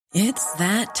It's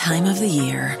that time of the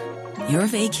year. Your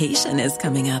vacation is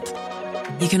coming up.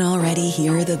 You can already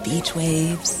hear the beach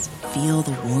waves, feel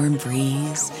the warm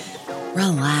breeze,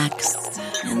 relax,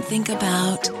 and think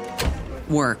about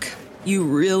work. You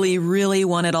really, really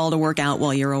want it all to work out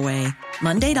while you're away.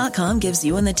 Monday.com gives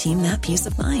you and the team that peace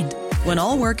of mind. When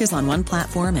all work is on one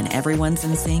platform and everyone's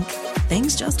in sync,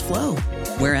 things just flow.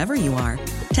 Wherever you are,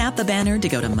 tap the banner to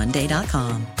go to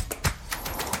Monday.com.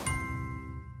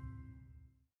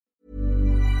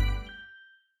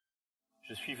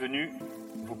 Je suis venu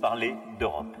vous parler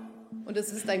d'Europe. Und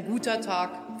es ist ein guter Tag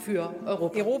für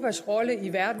Europa. Europas rolle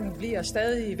i verden bliver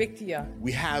stadig vigtigere.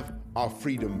 We have our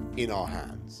freedom in our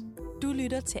hands. Du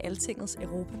lytter til Altingets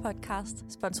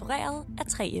Europa-podcast, sponsoreret af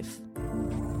 3F.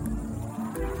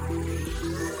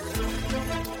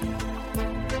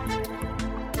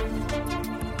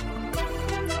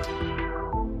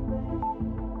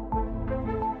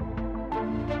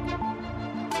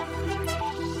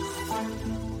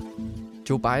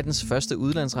 Joe Bidens første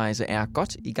udlandsrejse er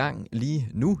godt i gang lige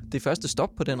nu. Det første stop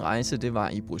på den rejse, det var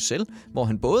i Bruxelles, hvor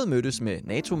han både mødtes med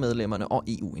NATO-medlemmerne og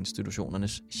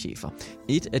EU-institutionernes chefer.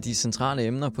 Et af de centrale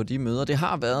emner på de møder, det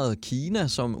har været Kina,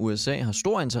 som USA har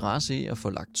stor interesse i at få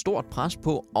lagt stort pres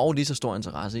på, og lige så stor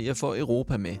interesse i at få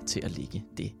Europa med til at lægge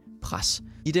det pres.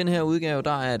 I den her udgave,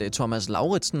 der er det Thomas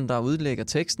Lauritsen, der udlægger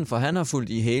teksten, for han har fulgt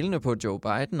i hælene på Joe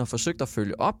Biden og forsøgt at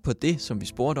følge op på det, som vi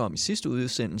spurgte om i sidste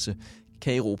udsendelse.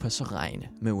 Kan Europa så regne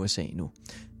med USA nu?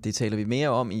 Det taler vi mere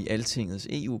om i Altingets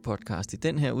EU-podcast i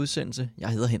den her udsendelse. Jeg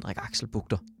hedder Henrik Axel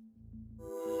Bugter.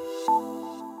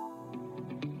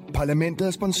 Parlamentet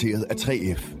er sponsoreret af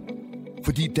 3F,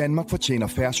 fordi Danmark fortjener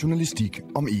fair journalistik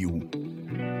om EU.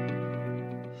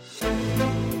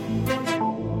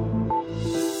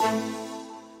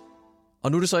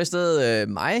 Og nu er det så i stedet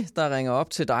mig, der ringer op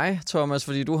til dig, Thomas,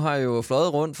 fordi du har jo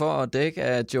fløjet rundt for at dække,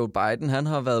 at Joe Biden han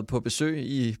har været på besøg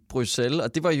i Bruxelles,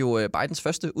 og det var jo Bidens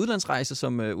første udlandsrejse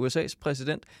som USA's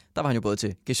præsident. Der var han jo både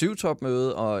til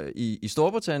G7-topmøde og i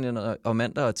Storbritannien, og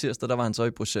mandag og tirsdag, der var han så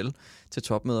i Bruxelles til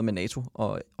topmøder med NATO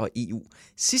og EU.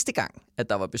 Sidste gang, at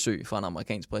der var besøg fra en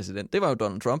amerikansk præsident, det var jo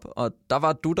Donald Trump, og der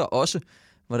var du der også.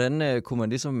 Hvordan kunne man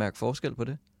ligesom mærke forskel på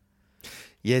det?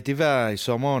 Ja, det var i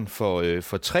sommeren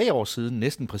for 3 år siden,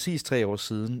 næsten præcis 3 år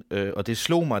siden, og det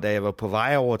slog mig, da jeg var på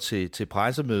vej over til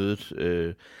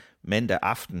pressemødet mandag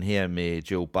aften her med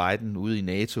Joe Biden ude i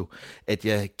NATO, at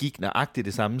jeg gik nøjagtigt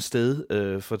det samme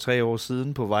sted for 3 år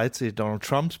siden på vej til Donald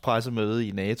Trumps pressemøde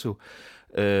i NATO.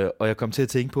 Og jeg kom til at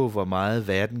tænke på, hvor meget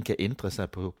verden kan ændre sig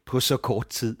på så kort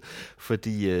tid.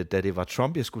 Fordi da det var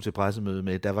Trump, jeg skulle til pressemøde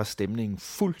med, der var stemningen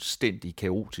fuldstændig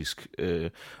kaotisk.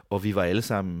 Og vi var alle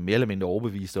sammen mere eller mindre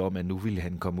overbeviste om, at nu ville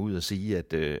han komme ud og sige,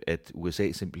 at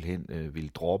USA simpelthen ville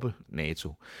droppe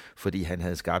NATO. Fordi han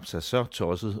havde skabt sig så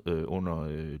tosset under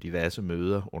diverse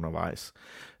møder undervejs.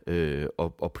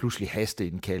 Og pludselig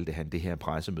hasteindkaldte han det her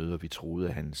pressemøde, og vi troede,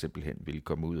 at han simpelthen ville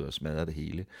komme ud og smadre det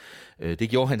hele. Det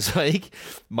gjorde han så ikke.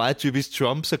 Meget typisk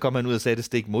Trump, så kom han ud og sagde det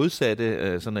stik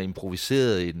modsatte, sådan og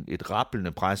improviserede et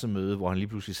rappelende pressemøde, hvor han lige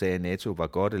pludselig sagde, at NATO var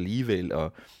godt alligevel,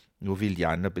 og nu ville de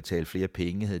andre betale flere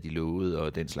penge, havde de lovet,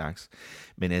 og den slags.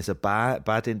 Men altså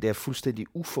bare den der fuldstændig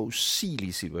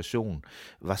uforudsigelige situation,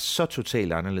 var så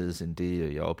totalt anderledes, end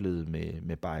det, jeg oplevede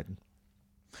med Biden.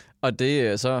 Og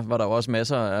det, så var der jo også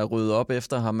masser at rydde op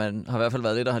efter, har i hvert fald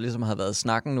været det, der ligesom har været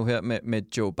snakken nu her med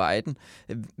Joe Biden.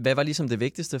 Hvad var ligesom det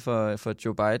vigtigste for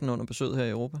Joe Biden under besøget her i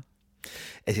Europa?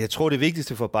 Altså, jeg tror, det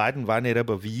vigtigste for Biden var netop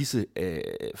at vise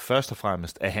først og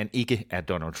fremmest, at han ikke er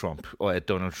Donald Trump, og at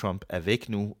Donald Trump er væk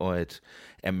nu, og at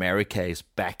America is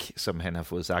back, som han har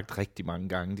fået sagt rigtig mange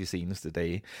gange de seneste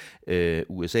dage.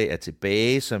 USA er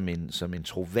tilbage som en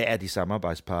troværdig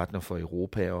samarbejdspartner for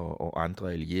Europa og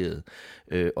andre allierede.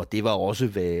 Og det var også,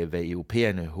 hvad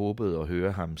europæerne håbede at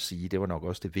høre ham sige. Det var nok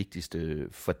også det vigtigste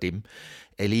for dem.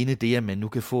 Alene det, at man nu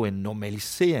kan få en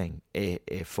normalisering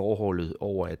af forholdet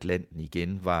over Atlanten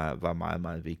igen, var meget,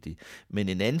 meget vigtigt. Men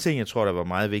en anden ting, jeg tror, der var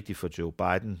meget vigtigt for Joe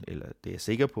Biden, eller det er jeg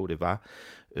sikker på, det var,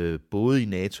 både i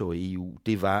NATO og EU,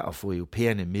 det var at få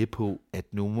europæerne med på, at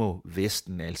nu må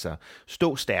Vesten altså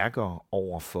stå stærkere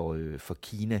over for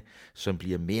Kina, som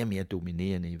bliver mere og mere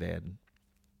dominerende i verden.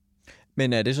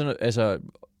 Men er det sådan, altså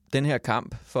den her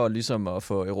kamp for ligesom at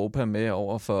få Europa med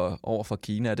over for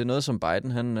Kina, er det noget, som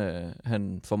Biden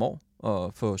han formår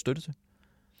at få støtte til?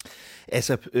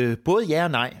 Altså, både ja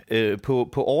og nej. På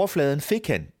overfladen fik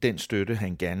han den støtte,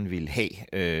 han gerne ville have.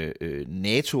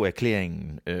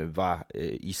 NATO-erklæringen var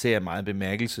især meget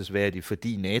bemærkelsesværdig,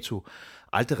 fordi NATO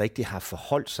aldrig rigtig har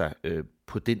forholdt sig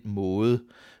på den måde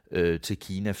til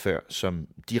Kina før, som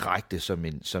direkte som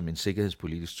en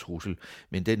sikkerhedspolitisk trussel.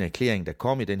 Men den erklæring, der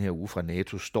kom i den her uge fra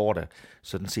NATO, står der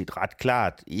sådan set ret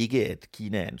klart, ikke at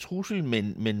Kina er en trussel,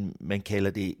 men man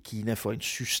kalder det Kina for en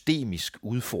systemisk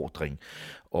udfordring,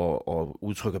 og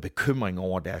udtrykker bekymring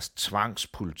over deres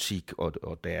tvangspolitik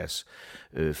og deres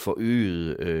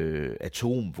forøgede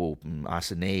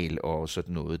atomvåbenarsenal og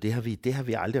sådan noget. Det har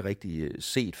vi aldrig rigtig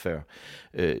set før.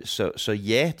 Så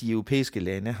ja, de europæiske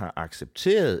lande har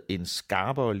accepteret en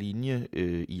skarpere linje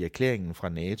i erklæringen fra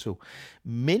NATO,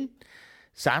 men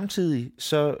samtidig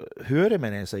så hørte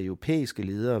man altså europæiske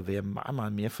ledere være meget,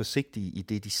 meget mere forsigtige i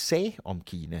det, de sagde om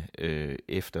Kina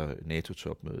efter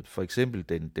NATO-topmødet. For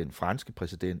eksempel den franske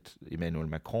præsident Emmanuel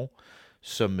Macron,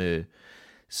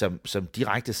 som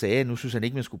direkte sagde, at nu synes han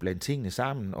ikke, man skulle blande tingene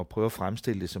sammen og prøve at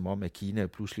fremstille det som om, at Kina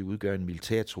pludselig udgør en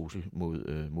militær trussel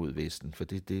mod Vesten, for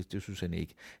det synes han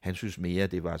ikke. Han synes mere,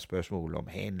 det var et spørgsmål om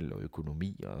handel og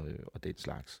økonomi og den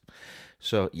slags.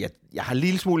 Så jeg har en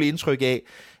lille smule indtryk af,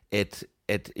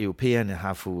 at europæerne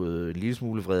har fået en lille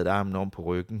smule vredet armen om på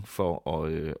ryggen for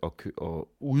at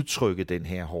udtrykke den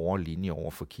her hårde linje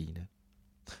over for Kina.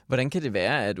 Hvordan kan det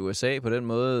være, at USA på den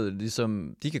måde,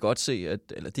 ligesom, de kan godt se,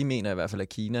 eller de mener i hvert fald, at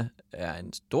Kina er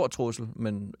en stor trussel,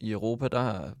 men i Europa,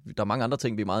 der er mange andre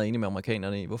ting, vi er meget enige med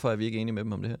amerikanerne i. Hvorfor er vi ikke enige med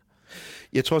dem om det her?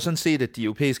 Jeg tror sådan set, at de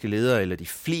europæiske ledere, eller de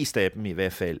fleste af dem i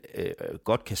hvert fald,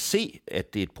 godt kan se,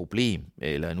 at det er et problem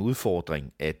eller en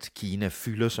udfordring, at Kina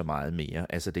fylder så meget mere.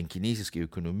 Altså den kinesiske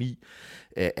økonomi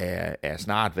er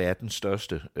snart verdens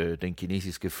største. Den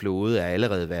kinesiske flåde er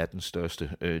allerede verdens største.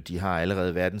 De har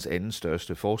allerede verdens anden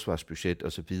største forsvarsbudget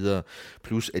osv.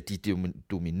 Plus at de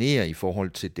dominerer i forhold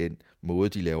til den måde,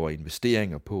 de laver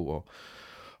investeringer på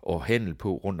og handel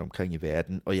på rundt omkring i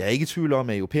verden. Og jeg er ikke i tvivl om,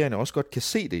 at europæerne også godt kan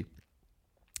se det.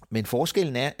 Men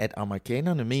forskellen er, at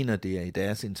amerikanerne mener, det er i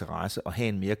deres interesse at have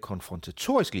en mere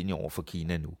konfrontatorisk linje over for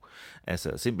Kina nu.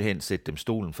 Altså simpelthen sætte dem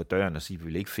stolen for døren og sige, at vi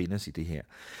vil ikke finde os i det her.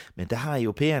 Men der har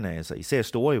europæerne, altså især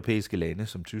store europæiske lande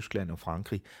som Tyskland og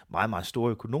Frankrig, meget, meget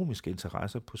store økonomiske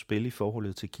interesser på spil i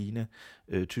forholdet til Kina.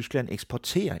 Tyskland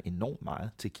eksporterer enormt meget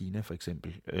til Kina for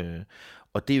eksempel.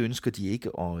 Og det ønsker de ikke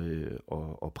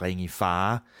at bringe i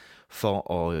fare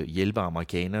for at hjælpe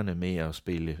amerikanerne med at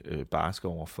spille barsk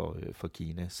over for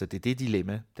Kina. Så det er det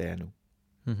dilemma, der er nu.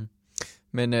 Mm-hmm.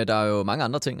 Men der er jo mange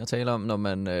andre ting at tale om, når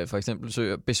man for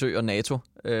eksempel besøger NATO.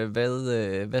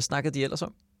 Hvad snakker de ellers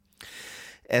om?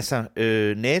 Altså,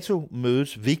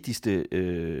 NATO-mødets vigtigste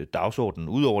dagsorden,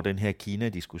 ud over den her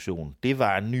Kina-diskussion, det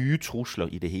var nye trusler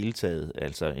i det hele taget.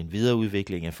 Altså en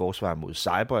videreudvikling af forsvar mod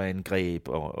cyberangreb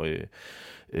og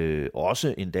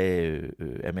også endda,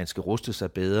 at man skal ruste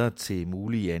sig bedre til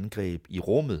mulige angreb i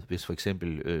rummet, hvis for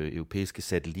eksempel europæiske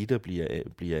satellitter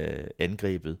bliver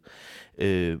angrebet.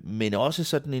 Men også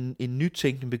sådan en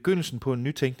nytænkning, begyndelsen på en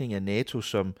nytænkning af NATO,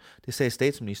 som, det sagde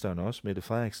statsministeren også, Mette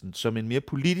Frederiksen, som en mere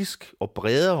politisk og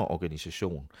bredere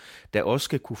organisation, der også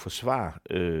skal kunne forsvare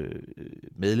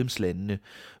medlemslandene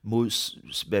mod,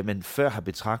 hvad man før har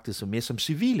betragtet som mere som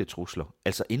civile trusler,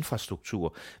 altså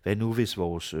infrastruktur. Hvad nu, hvis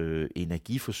vores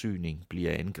energiforsyning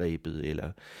bliver angrebet,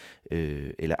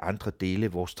 eller andre dele,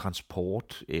 vores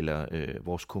transport, eller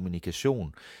vores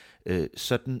kommunikation.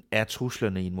 Sådan er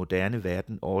truslerne i en moderne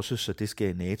verden også, så det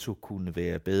skal NATO kunne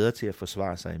være bedre til at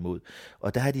forsvare sig imod.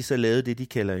 Og der har de så lavet det, de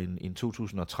kalder en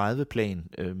 2030-plan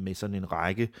med sådan en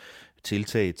række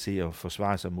tiltag til at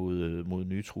forsvare sig mod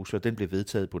nye trusler. Den blev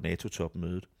vedtaget på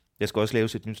NATO-topmødet. Der skal også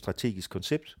laves et nyt strategisk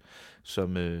koncept,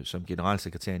 som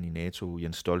generalsekretæren i NATO,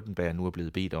 Jens Stoltenberg, nu er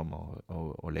blevet bedt om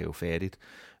at lave færdigt.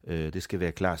 Det skal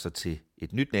være klar så til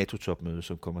et nyt NATO-topmøde,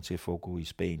 som kommer til at foregå i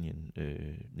Spanien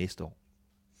næste år.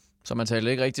 Så man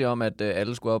talte ikke rigtigt om, at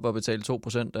alle skulle op og betale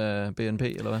 2% af BNP,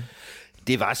 eller hvad?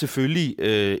 Det var selvfølgelig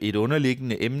et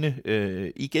underliggende emne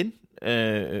igen,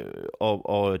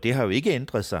 og det har jo ikke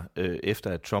ændret sig, efter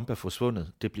at Trump er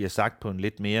forsvundet. Det bliver sagt på en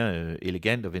lidt mere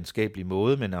elegant og venskabelig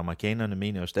måde, men amerikanerne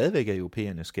mener jo stadigvæk, at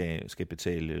europæerne skal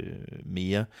betale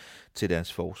mere til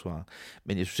deres forsvar.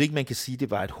 Men jeg synes ikke, man kan sige, at det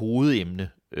var et hovedemne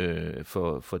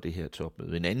for det her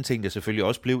topmøde. En anden ting, der selvfølgelig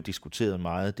også blev diskuteret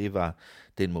meget, det var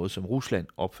den måde, som Rusland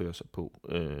opfører sig på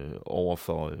over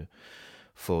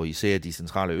for især de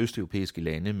centrale og østeuropæiske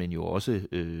lande, men jo også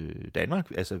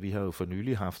Danmark. Altså, vi har jo for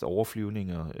nylig haft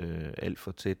overflyvninger alt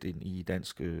for tæt ind i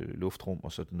dansk luftrum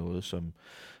og sådan noget,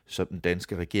 som den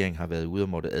danske regering har været ude og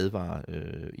måtte advare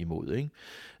imod.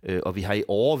 Ikke? Og vi har i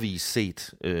årevis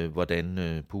set,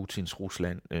 hvordan Putins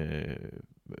Rusland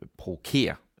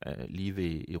provokerer lige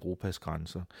ved Europas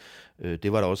grænser.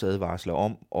 Det var der også advarsler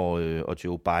om, og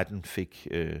Joe Biden fik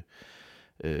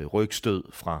rygstød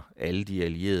fra alle de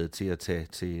allierede til at tage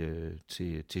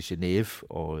til Genève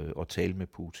og tale med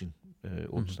Putin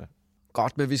onsdag.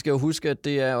 Godt, men vi skal jo huske, at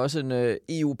det er også en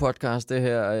EU-podcast, det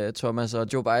her, Thomas, og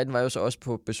Joe Biden var jo så også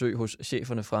på besøg hos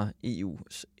cheferne fra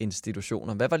EU's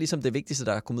institutioner. Hvad var ligesom det vigtigste,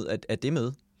 der kom ud af det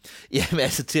møde? Jamen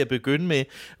altså til at begynde med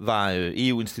var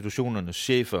EU-institutionernes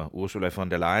chefer, Ursula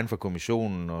von der Leyen fra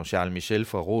kommissionen og Charles Michel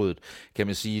fra rådet, kan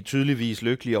man sige, tydeligvis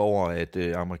lykkelige over, at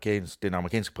den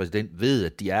amerikanske præsident ved,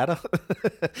 at de er der.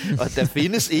 Og der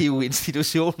findes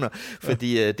EU-institutioner,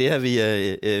 fordi det har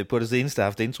vi på det seneste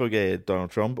haft indtryk af, at Donald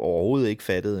Trump overhovedet ikke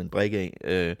fattede en brik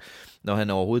af. Når han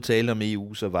overhovedet talte om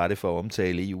EU, så var det for at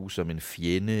omtale EU som en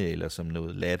fjende, eller som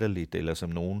noget latterligt, eller som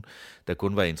nogen, der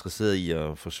kun var interesseret i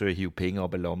at forsøge at hive penge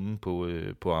op af lommen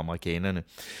på amerikanerne.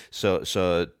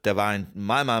 Så der var en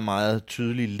meget, meget, meget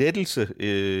tydelig lettelse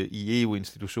i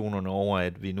EU-institutionerne over,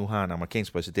 at vi nu har en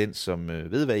amerikansk præsident, som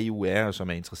ved, hvad EU er, og som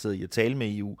er interesseret i at tale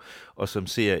med EU, og som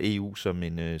ser EU som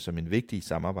en vigtig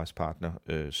samarbejdspartner,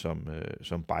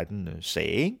 som Biden sagde,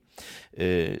 ikke?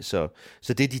 Så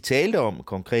det de talte om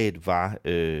konkret var,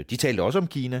 de talte også om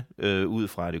Kina ud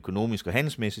fra et økonomisk og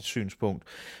handelsmæssigt synspunkt,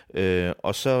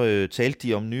 og så talte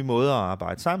de om nye måder at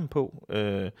arbejde sammen på.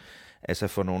 Altså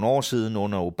for nogle år siden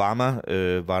under Obama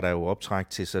var der jo optræk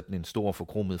til sådan en stor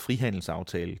forkromet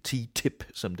frihandelsaftale, TTIP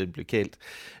som den blev kaldt,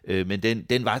 men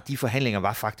de forhandlinger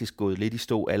var faktisk gået lidt i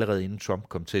stå allerede inden Trump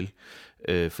kom til.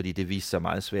 Fordi det viste sig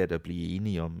meget svært at blive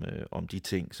enige om de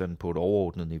ting sådan på et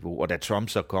overordnet niveau. Og da Trump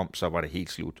så kom, så var det helt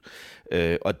slut.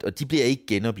 Og de bliver ikke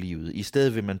genoplivet. I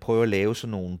stedet vil man prøve at lave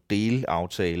sådan nogle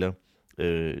delaftaler.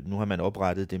 Nu har man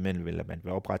oprettet man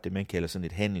vil oprette det, man kalder sådan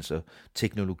et handels- og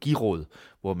teknologiråd,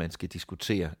 hvor man skal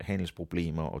diskutere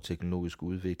handelsproblemer og teknologisk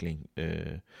udvikling.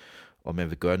 Og man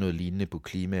vil gøre noget lignende på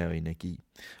klima og energi.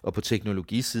 Og på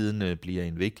teknologisiden bliver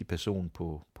en vigtig person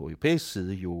på europæisk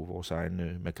side jo vores egen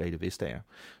Margrethe Vestager,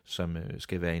 som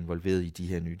skal være involveret i de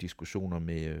her nye diskussioner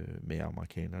med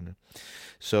amerikanerne.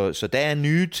 Så der er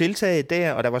nye tiltag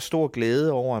der, og der var stor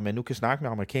glæde over, at man nu kan snakke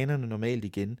med amerikanerne normalt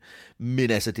igen.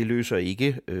 Men altså, det løser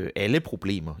ikke alle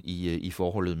problemer i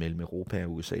forholdet mellem Europa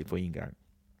og USA på en gang.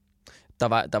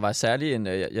 Der var særlig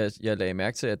jeg lagde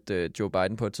mærke til, at Joe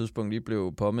Biden på et tidspunkt lige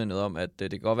blev påmindet om, at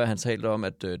det kan godt være, at han talte om,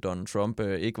 at Donald Trump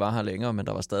ikke var her længere, men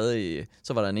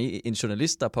så var der en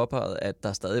journalist, der påpegede, at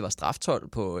der stadig var straftold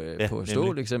på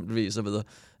stål eksempelvis og videre.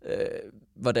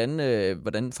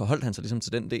 Hvordan forholdt han sig ligesom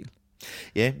til den del?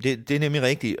 Ja, det er nemlig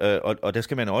rigtigt, og der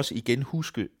skal man også igen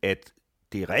huske, at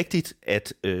det er rigtigt,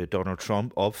 at Donald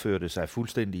Trump opførte sig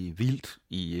fuldstændig vildt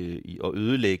og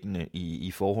ødelæggende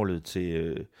i forholdet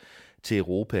til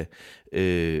Europa.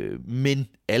 Men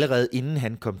allerede inden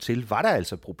han kom til, var der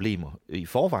altså problemer i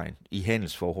forvejen i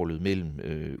handelsforholdet mellem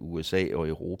USA og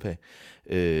Europa.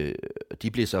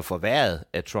 De blev så forværret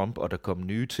af Trump, og der kom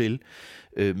nye til.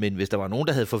 Men hvis der var nogen,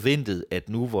 der havde forventet, at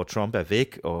nu hvor Trump er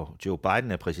væk, og Joe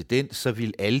Biden er præsident, så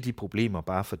ville alle de problemer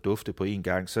bare fordufte på en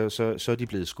gang, så er de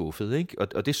blevet skuffet, ikke?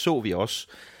 Og det så vi også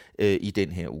i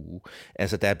den her uge.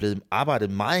 Altså, der er blevet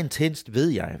arbejdet meget intenst, ved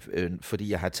jeg, fordi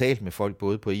jeg har talt med folk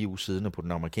både på EU-siden og på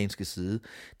den amerikanske side.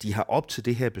 De har op til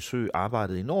det her besøg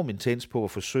arbejdet enormt intens på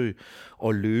at forsøge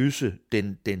at løse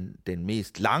den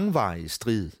mest langvarige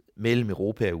strid mellem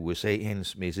Europa og USA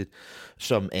handelsmæssigt,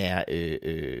 som er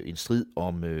en strid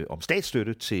om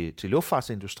statsstøtte til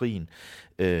luftfartsindustrien,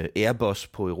 Airbus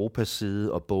på Europas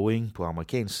side og Boeing på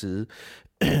amerikansk side,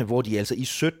 hvor de altså i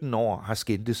 17 år har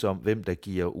skændtes om, hvem der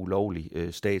giver ulovlig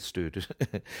statsstøtte.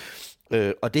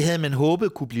 Og det havde man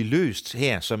håbet kunne blive løst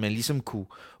her, så man ligesom kunne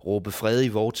råbe fred i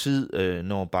vor tid,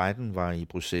 når Biden var i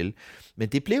Bruxelles. Men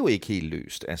det blev ikke helt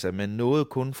løst. Altså, man nåede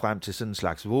kun frem til sådan en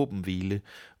slags våbenhvile,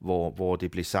 hvor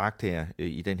det blev sagt her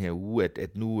i den her uge,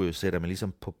 at nu sætter man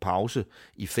ligesom på pause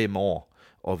i 5 år,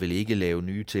 og vil ikke lave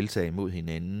nye tiltag mod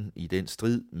hinanden i den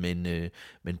strid,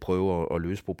 men prøver at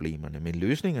løse problemerne. Men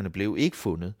løsningerne blev ikke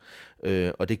fundet,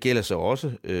 og det gælder så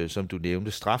også, som du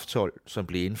nævnte, straftold, som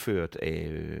blev indført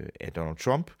af Donald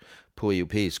Trump på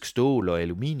europæisk stål og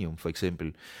aluminium for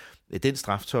eksempel. Den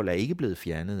straftold er ikke blevet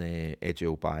fjernet af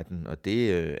Joe Biden, og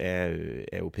det er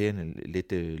europæerne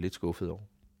lidt skuffet over.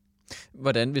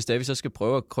 Hvordan, hvis vi så skal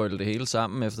prøve at krølle det hele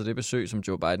sammen efter det besøg, som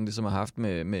Joe Biden ligesom har haft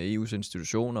med EU's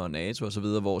institutioner og NATO og så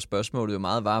videre, hvor spørgsmålet jo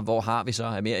meget var, hvor har vi så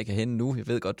Amerika henne nu? Jeg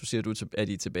ved godt, du siger, at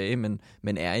de er tilbage,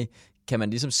 men er I? Kan man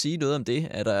ligesom sige noget om det?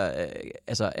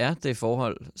 Er det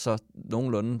forhold så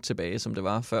nogenlunde tilbage, som det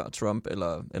var før Trump,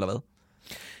 eller hvad?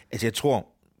 Altså jeg tror,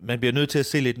 man bliver nødt til at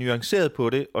se lidt nuanceret på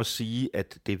det og sige,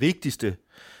 at det vigtigste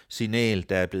signal,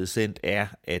 der er blevet sendt, er,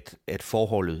 at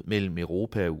forholdet mellem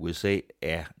Europa og USA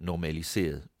er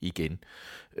normaliseret igen.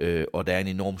 Og der er en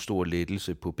enorm stor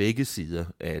lettelse på begge sider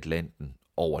af Atlanten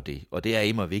over det. Og det er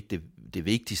immer vigtigt, det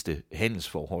vigtigste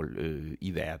handelsforhold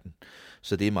i verden.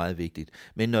 Så det er meget vigtigt.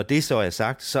 Men når det så er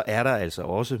sagt, så er der altså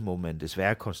også, må man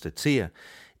desværre konstatere,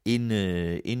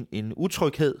 en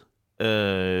utryghed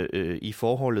i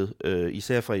forholdet,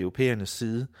 især fra europæernes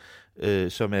side,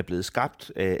 som er blevet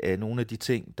skabt af nogle af de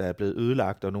ting, der er blevet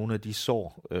ødelagt, og nogle af de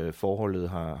sår, forholdet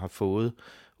har fået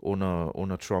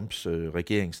under Trumps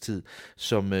regeringstid,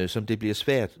 som det bliver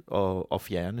svært at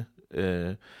fjerne.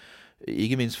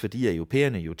 Ikke mindst fordi at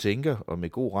europæerne jo tænker, og med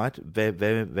god ret,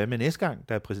 hvad med næste gang,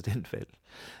 der er præsidentvalg?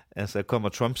 Altså, kommer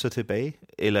Trump så tilbage,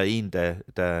 eller en,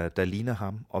 der ligner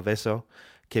ham, og hvad så?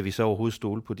 Kan vi så overhovedet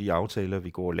stole på de aftaler, vi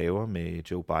går og laver med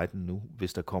Joe Biden nu,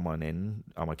 hvis der kommer en anden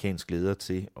amerikansk leder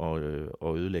til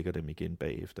og ødelægger dem igen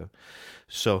bagefter?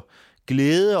 Så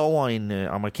glæde over en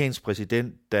amerikansk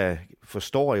præsident, der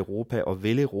forstår Europa og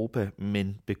vil Europa,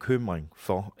 men bekymring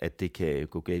for, at det kan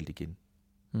gå galt igen.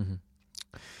 Mm-hmm.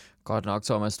 Godt nok,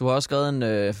 Thomas. Du har også skrevet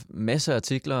en masse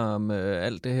artikler om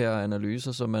alt det her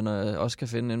analyser, som man også kan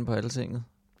finde inde på Altinget.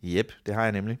 Jep, det har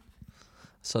jeg nemlig.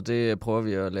 Så det prøver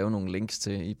vi at lave nogle links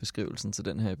til i beskrivelsen til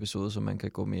den her episode, så man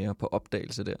kan gå mere på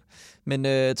opdagelse der.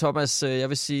 Men Thomas, jeg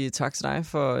vil sige tak til dig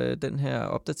for den her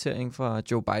opdatering fra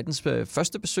Joe Bidens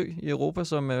første besøg i Europa,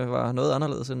 som var noget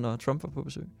anderledes end når Trump var på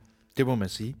besøg. Det må man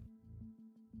sige.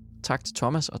 Tak til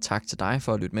Thomas, og tak til dig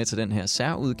for at lytte med til den her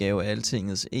særudgave af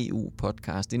Altingets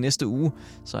EU-podcast. I næste uge,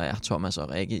 så er Thomas og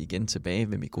Rikke igen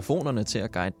tilbage ved mikrofonerne til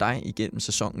at guide dig igennem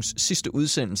sæsonens sidste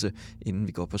udsendelse, inden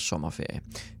vi går på sommerferie.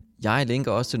 Jeg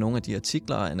linker også til nogle af de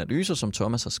artikler og analyser, som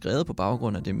Thomas har skrevet på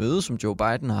baggrund af det møde, som Joe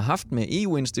Biden har haft med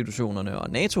EU-institutionerne og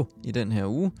NATO i den her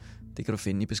uge. Det kan du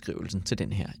finde i beskrivelsen til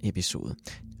den her episode.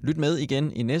 Lyt med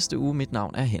igen i næste uge. Mit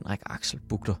navn er Henrik Axel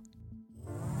Bugter.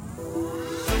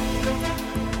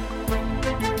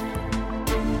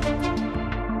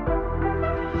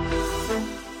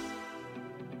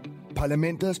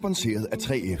 Parlamentet er sponsoreret af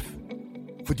 3F,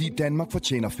 fordi Danmark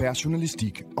fortjener fair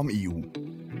journalistik om EU.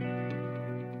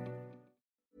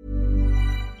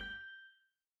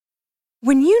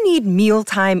 When you need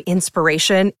mealtime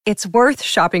inspiration, it's worth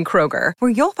shopping Kroger,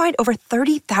 where you'll find over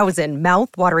 30,000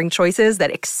 mouth-watering choices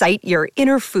that excite your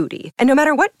inner foodie. And no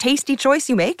matter what tasty choice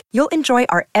you make, you'll enjoy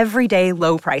our everyday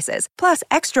low prices, plus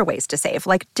extra ways to save,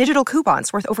 like digital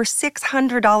coupons worth over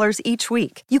 $600 each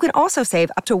week. You can also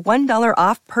save up to $1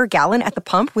 off per gallon at the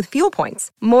pump with fuel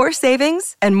points. More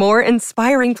savings and more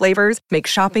inspiring flavors make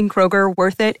shopping Kroger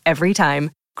worth it every time.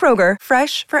 Kroger,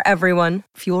 fresh for everyone.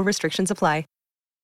 Fuel restrictions apply.